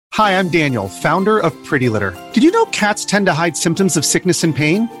Hi, I'm Daniel, founder of Pretty Litter. Did you know cats tend to hide symptoms of sickness and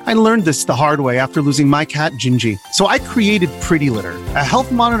pain? I learned this the hard way after losing my cat, Gingy. So I created Pretty Litter, a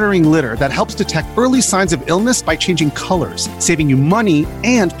health monitoring litter that helps detect early signs of illness by changing colors, saving you money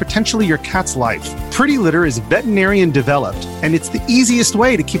and potentially your cat's life. Pretty Litter is veterinarian developed, and it's the easiest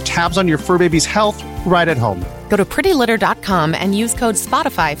way to keep tabs on your fur baby's health right at home. Go to prettylitter.com and use code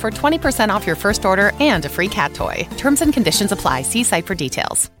SPOTIFY for 20% off your first order and a free cat toy. Terms and conditions apply. See site for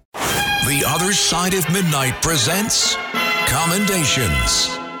details. The Other Side of Midnight presents Commendations.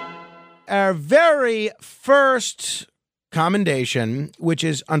 Our very first commendation, which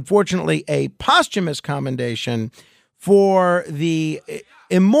is unfortunately a posthumous commendation for the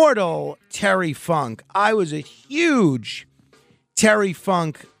immortal Terry Funk. I was a huge Terry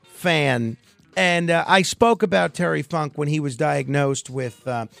Funk fan, and I spoke about Terry Funk when he was diagnosed with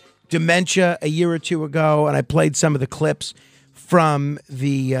dementia a year or two ago, and I played some of the clips from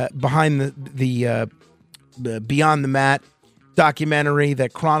the Beyond the Mat documentary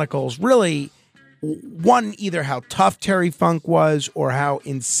that chronicles really one, either how tough Terry Funk was or how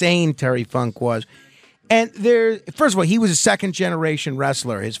insane Terry Funk was. And first of all, he was a second generation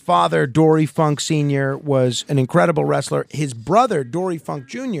wrestler. His father, Dory Funk Sr., was an incredible wrestler. His brother, Dory Funk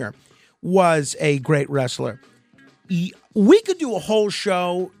Jr., was a great wrestler. We could do a whole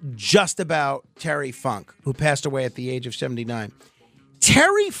show just about Terry Funk, who passed away at the age of 79.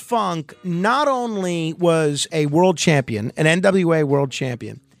 Terry Funk not only was a world champion, an NWA world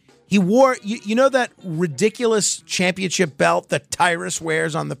champion, he wore, you know that ridiculous championship belt that Tyrus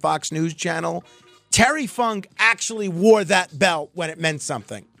wears on the Fox News channel? Terry Funk actually wore that belt when it meant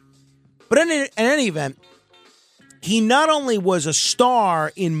something. But in any event, he not only was a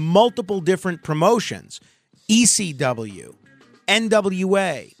star in multiple different promotions, ECW,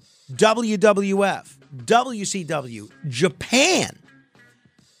 NWA, WWF, WCW, Japan.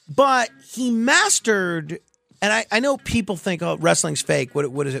 But he mastered, and I know people think, oh, wrestling's fake,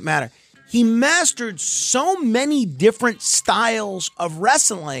 what does it matter? He mastered so many different styles of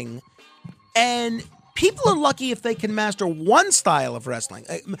wrestling, and people are lucky if they can master one style of wrestling.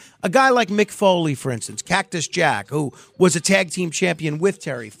 A guy like Mick Foley, for instance, Cactus Jack, who was a tag team champion with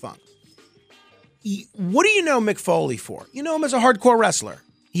Terry Funk. What do you know Mick Foley for? You know him as a hardcore wrestler.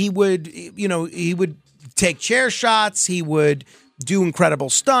 He would take chair shots. He would do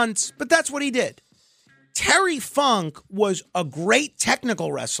incredible stunts, but that's what he did. Terry Funk was a great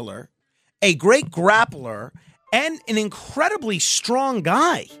technical wrestler, a great grappler, and an incredibly strong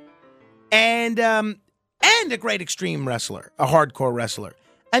guy, and a great extreme wrestler, a hardcore wrestler.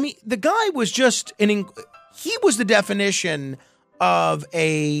 I mean, the guy was just he was the definition of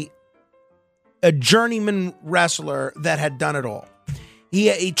a journeyman wrestler that had done it all.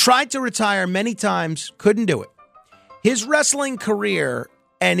 He tried to retire many times, couldn't do it. His wrestling career,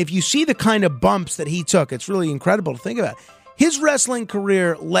 and if you see the kind of bumps that he took, it's really incredible to think about. His wrestling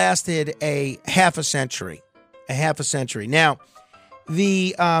career lasted a half a century. Now,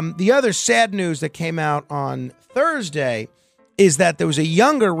 the other sad news that came out on Thursday is that there was a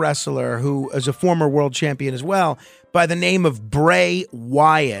younger wrestler who is a former world champion as well, by the name of Bray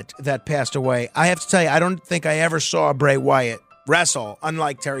Wyatt, that passed away. I have to tell you, I don't think I ever saw Bray Wyatt wrestle.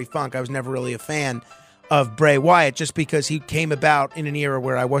 Unlike Terry Funk, I was never really a fan of Bray Wyatt just because he came about in an era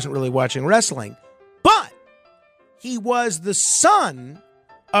where I wasn't really watching wrestling. But he was the son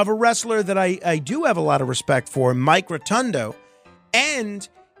of a wrestler that I do have a lot of respect for, Mike Rotundo, and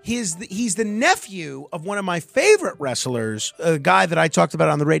he's the nephew of one of my favorite wrestlers, a guy that I talked about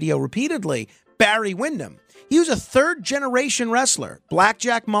on the radio repeatedly, Barry Windham. He was a third-generation wrestler.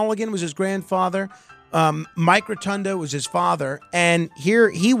 Blackjack Mulligan was his grandfather. Mike Rotundo was his father. And here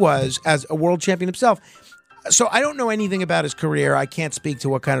he was as a world champion himself. So I don't know anything about his career. I can't speak to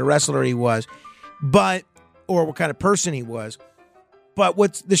what kind of wrestler he was, or what kind of person he was. But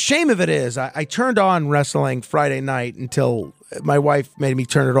what's the shame of it is I turned on wrestling Friday night until my wife made me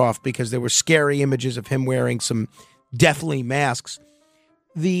turn it off because there were scary images of him wearing some deathly masks.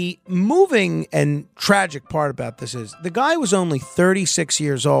 The moving and tragic part about this is the guy was only 36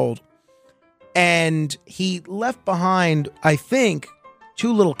 years old, and he left behind, I think,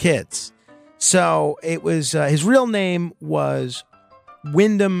 2 little kids. So it was his real name was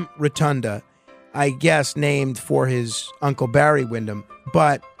Wyndham Rotunda, I guess named for his uncle Barry Windham.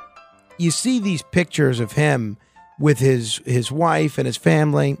 But you see these pictures of him with his wife and his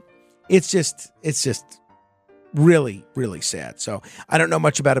family. It's just really, really sad. So I don't know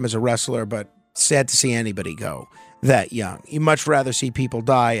much about him as a wrestler, but sad to see anybody go that young. You much rather see people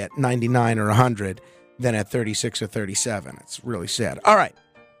die at 99 or 100 than at 36 or 37. It's really sad. All right.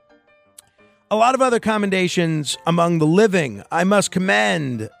 A lot of other commendations among the living. I must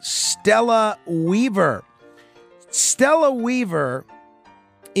commend Stella Weaver. Stella Weaver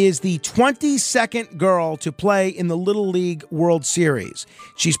is the 22nd girl to play in the Little League World Series.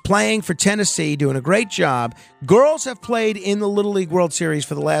 She's playing for Tennessee, doing a great job. Girls have played in the Little League World Series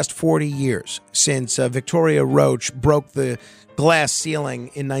for the last 40 years, since Victoria Roach broke the glass ceiling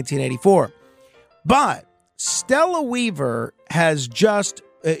in 1984. But Stella Weaver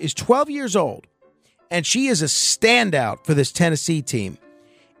is 12 years old, and she is a standout for this Tennessee team.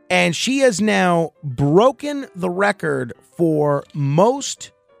 And she has now broken the record for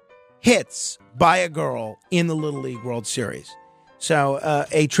most hits by a girl in the Little League World Series. So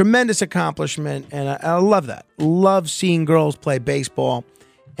a tremendous accomplishment, and I love that. Love seeing girls play baseball.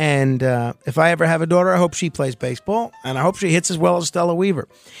 And if I ever have a daughter, I hope she plays baseball, and I hope she hits as well as Stella Weaver.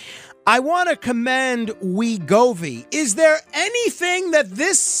 I want to commend Wegovy. Is there anything that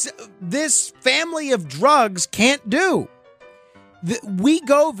this family of drugs can't do?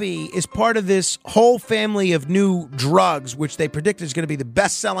 Wegovy is part of this whole family of new drugs, which they predict is going to be the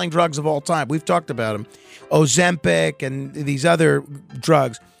best-selling drugs of all time. We've talked about them. Ozempic and these other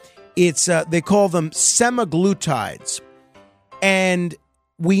drugs. They call them semaglutides. And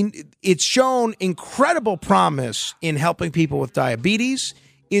it's shown incredible promise in helping people with diabetes.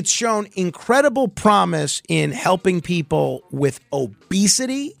 It's shown incredible promise in helping people with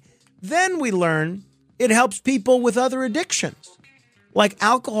obesity. Then we learn it helps people with other addictions, like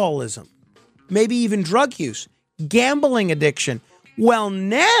alcoholism, maybe even drug use, gambling addiction. Well,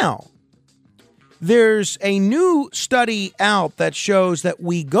 now there's a new study out that shows that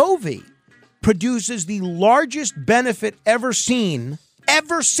Wegovy produces the largest benefit ever seen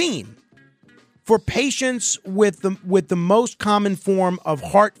for patients with the most common form of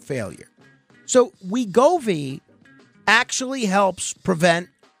heart failure. So Wegovy actually helps prevent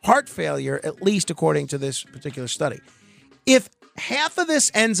heart failure, at least according to this particular study. If half of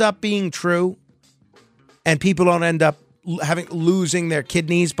this ends up being true and people don't end up losing their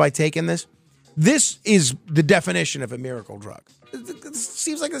kidneys by taking this is the definition of a miracle drug. It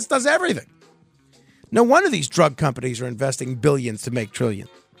seems like this does everything. No wonder these drug companies are investing billions to make trillions.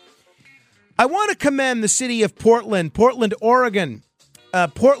 I want to commend the city of Portland, Oregon.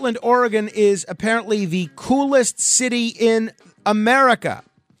 Portland, Oregon is apparently the coolest city in America.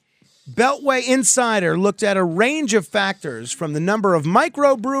 Beltway Insider looked at a range of factors, from the number of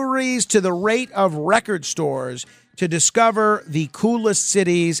microbreweries to the rate of record stores, to discover the coolest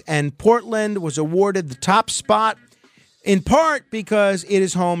cities, and Portland was awarded the top spot, in part because it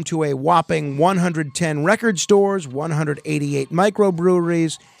is home to a whopping 110 record stores, 188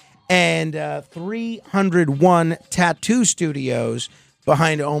 microbreweries, and 301 tattoo studios,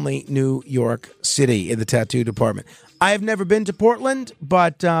 behind only New York City in the tattoo department. I have never been to Portland,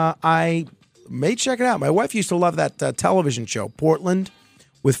 but I may check it out. My wife used to love that television show, Portland,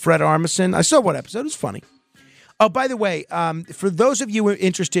 with Fred Armisen. I saw one episode. It was funny. Oh, by the way, for those of you who are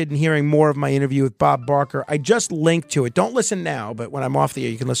interested in hearing more of my interview with Bob Barker, I just linked to it. Don't listen now, but when I'm off the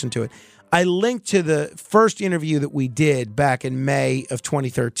air, you can listen to it. I linked to the first interview that we did back in May of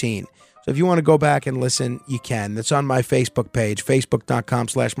 2013. So if you want to go back and listen, you can. That's on my Facebook page,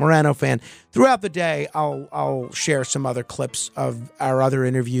 facebook.com/Morano fan. Throughout the day, I'll share some other clips of our other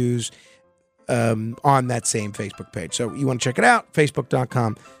interviews on that same Facebook page. So you want to check it out,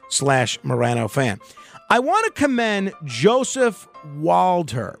 facebook.com/Morano fan. I want to commend Joseph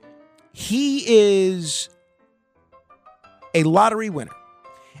Walder. He is a lottery winner.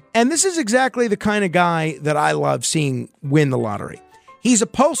 And this is exactly the kind of guy that I love seeing win the lottery. He's a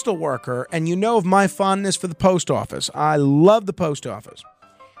postal worker, and you know of my fondness for the post office. I love the post office.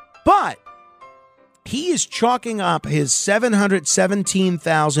 But he is chalking up his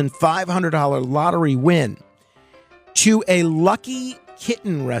 $717,500 lottery win to a lucky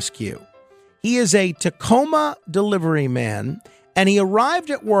kitten rescue. He is a Tacoma delivery man, and he arrived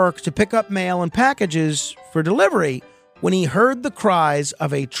at work to pick up mail and packages for delivery when he heard the cries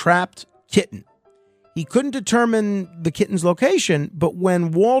of a trapped kitten. He couldn't determine the kitten's location, but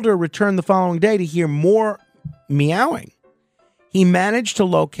when Walder returned the following day to hear more meowing, he managed to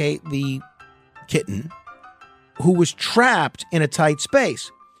locate the kitten, who was trapped in a tight space.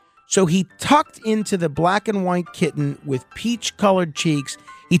 So he tucked into the black and white kitten with peach-colored cheeks.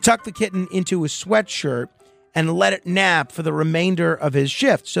 He tucked the kitten into his sweatshirt and let it nap for the remainder of his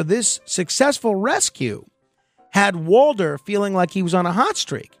shift. So this successful rescue had Walder feeling like he was on a hot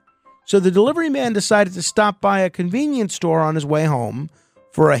streak. So the delivery man decided to stop by a convenience store on his way home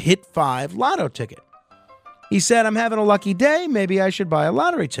for a Hit 5 lotto ticket. He said, "I'm having a lucky day. Maybe I should buy a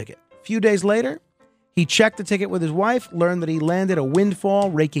lottery ticket." A few days later, He checked the ticket with his wife, learned that he landed a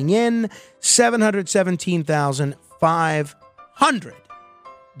windfall, raking in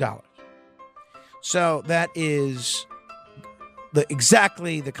 $717,500. So that is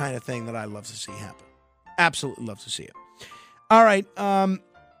exactly the kind of thing that I love to see happen. Absolutely love to see it. All right. I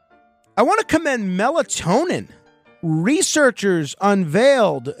want to commend melatonin. Researchers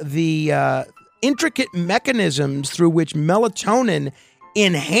unveiled the intricate mechanisms through which melatonin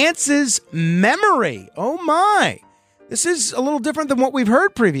enhances memory. Oh, my. This is a little different than what we've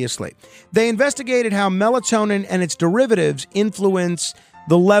heard previously. They investigated how melatonin and its derivatives influence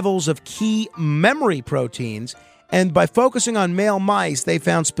the levels of key memory proteins. And by focusing on male mice, they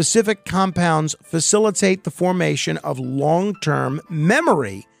found specific compounds facilitate the formation of long-term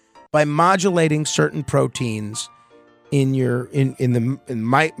memory by modulating certain proteins in the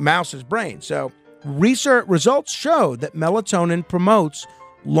mouse's brain. So research results show that melatonin promotes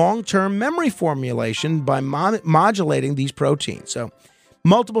long-term memory formulation by modulating these proteins. So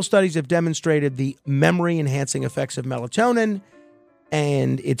multiple studies have demonstrated the memory-enhancing effects of melatonin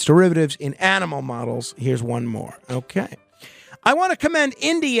and its derivatives in animal models. Here's one more. Okay. I want to commend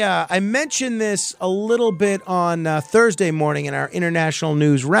India. I mentioned this a little bit on Thursday morning in our International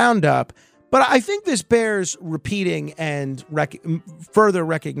News Roundup, but I think this bears repeating and further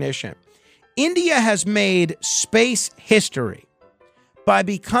recognition. India has made space history by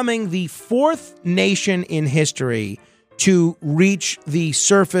becoming the fourth nation in history to reach the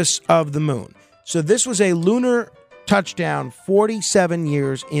surface of the moon. So this was a lunar touchdown 47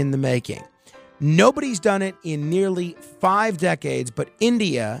 years in the making. Nobody's done it in nearly 5 decades, but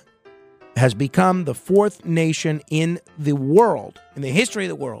India has become the fourth nation in the world, in the history of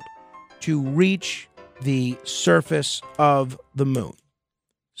the world, to reach the surface of the moon.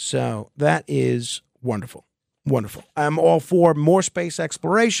 So that is wonderful. Wonderful. I'm all for more space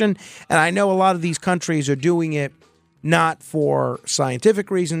exploration, and I know a lot of these countries are doing it not for scientific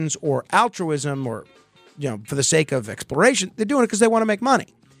reasons or altruism or, for the sake of exploration. They're doing it because they want to make money.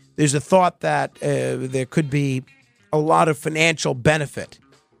 There's a thought that there could be a lot of financial benefit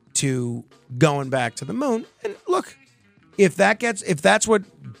to going back to the moon. And look, if that's what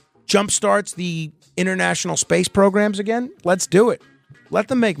jumpstarts the international space programs again, let's do it. Let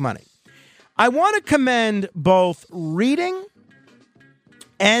them make money. I want to commend both reading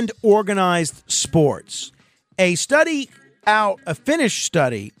and organized sports. A Finnish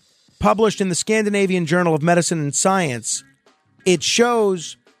study published in the Scandinavian Journal of Medicine and Science, it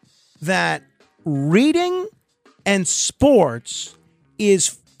shows that reading and sports is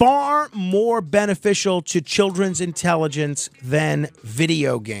far more beneficial to children's intelligence than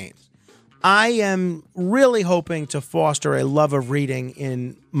video games. I am really hoping to foster a love of reading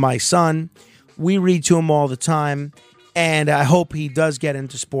in my son. We read to him all the time, and I hope he does get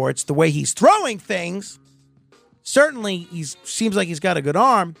into sports. The way he's throwing things, certainly he seems like he's got a good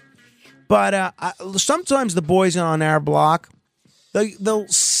arm, but sometimes the boys on our block, they'll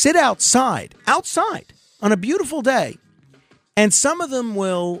sit outside on a beautiful day, and some of them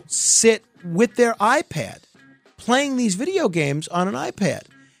will sit with their iPad playing these video games on an iPad.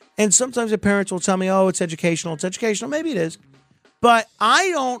 And sometimes the parents will tell me, oh, it's educational. Maybe it is. But I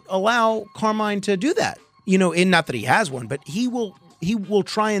don't allow Carmine to do that. Not that he has one, but he will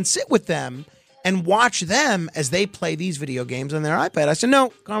try and sit with them and watch them as they play these video games on their iPad. I said, no,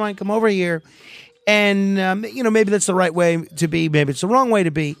 Carmine, come over here. And, maybe that's the right way to be. Maybe it's the wrong way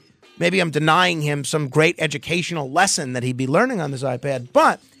to be. Maybe I'm denying him some great educational lesson that he'd be learning on this iPad.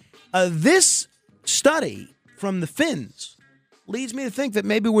 But this study from the Finns leads me to think that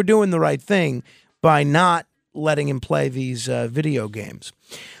maybe we're doing the right thing by not letting him play these video games.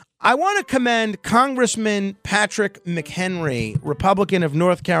 I want to commend Congressman Patrick McHenry, Republican of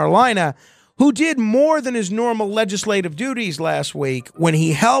North Carolina, who did more than his normal legislative duties last week when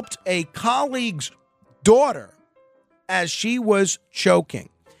he helped a colleague's daughter as she was choking.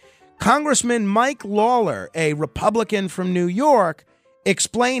 Congressman Mike Lawler, a Republican from New York,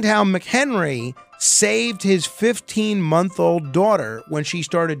 explained how McHenry saved his 15-month-old daughter when she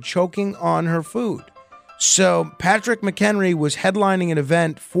started choking on her food. So Patrick McHenry was headlining an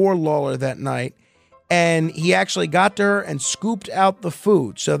event for Lawler that night, and he actually got to her and scooped out the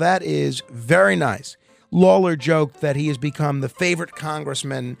food. So that is very nice. Lawler joked that he has become the favorite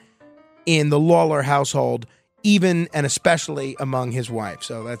congressman in the Lawler household, even and especially among his wife.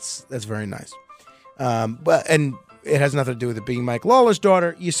 So that's very nice. And it has nothing to do with it being Mike Lawler's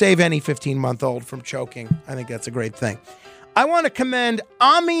daughter. You save any 15-month-old from choking. I think that's a great thing. I want to commend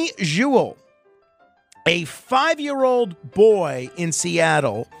Ami Jewell, a 5-year-old boy in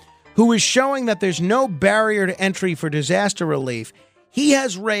Seattle who is showing that there's no barrier to entry for disaster relief. He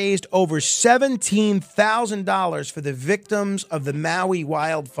has raised over $17,000 for the victims of the Maui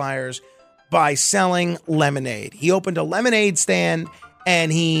wildfires by selling lemonade. He opened a lemonade stand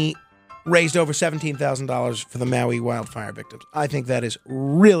and he raised over $17,000 for the Maui wildfire victims. I think that is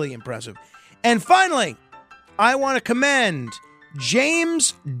really impressive. And finally, I want to commend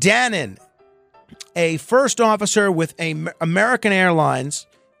James Dannon, a first officer with American Airlines,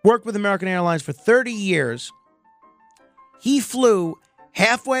 worked with American Airlines for 30 years. He flew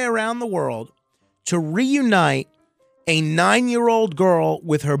halfway around the world to reunite a 9-year-old girl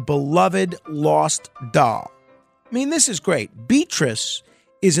with her beloved lost doll. I mean, this is great. Beatrice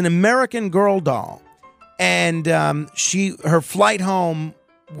is an American Girl doll, and her flight home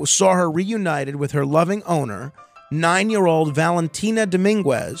saw her reunited with her loving owner, 9-year-old Valentina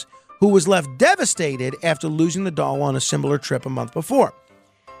Dominguez, who was left devastated after losing the doll on a similar trip a month before.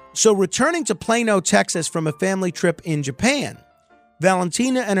 So returning to Plano, Texas from a family trip in Japan,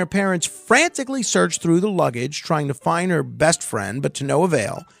 Valentina and her parents frantically searched through the luggage trying to find her best friend, but to no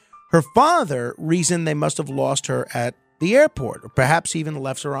avail. Her father reasoned they must have lost her at the airport, or perhaps even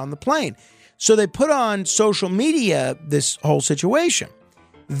left her on the plane. So they put on social media this whole situation.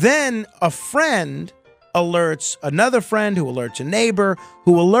 Then a friend alerts another friend, who alerts a neighbor,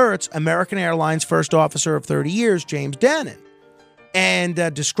 who alerts American Airlines first officer of 30 years, James Dannon. And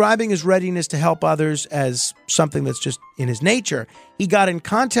describing his readiness to help others as something that's just in his nature, he got in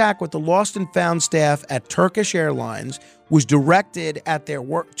contact with the lost and found staff at Turkish Airlines, was directed at their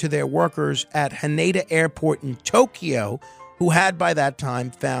workers at Haneda Airport in Tokyo, who had by that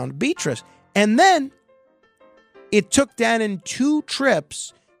time found Beatrice. And then it took Dannon 2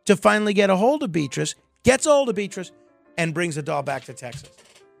 trips to finally get a hold of Beatrice, gets a hold of Beatrice, and brings the doll back to Texas.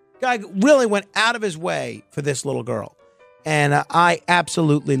 Guy really went out of his way for this little girl. And I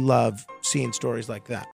absolutely love seeing stories like that.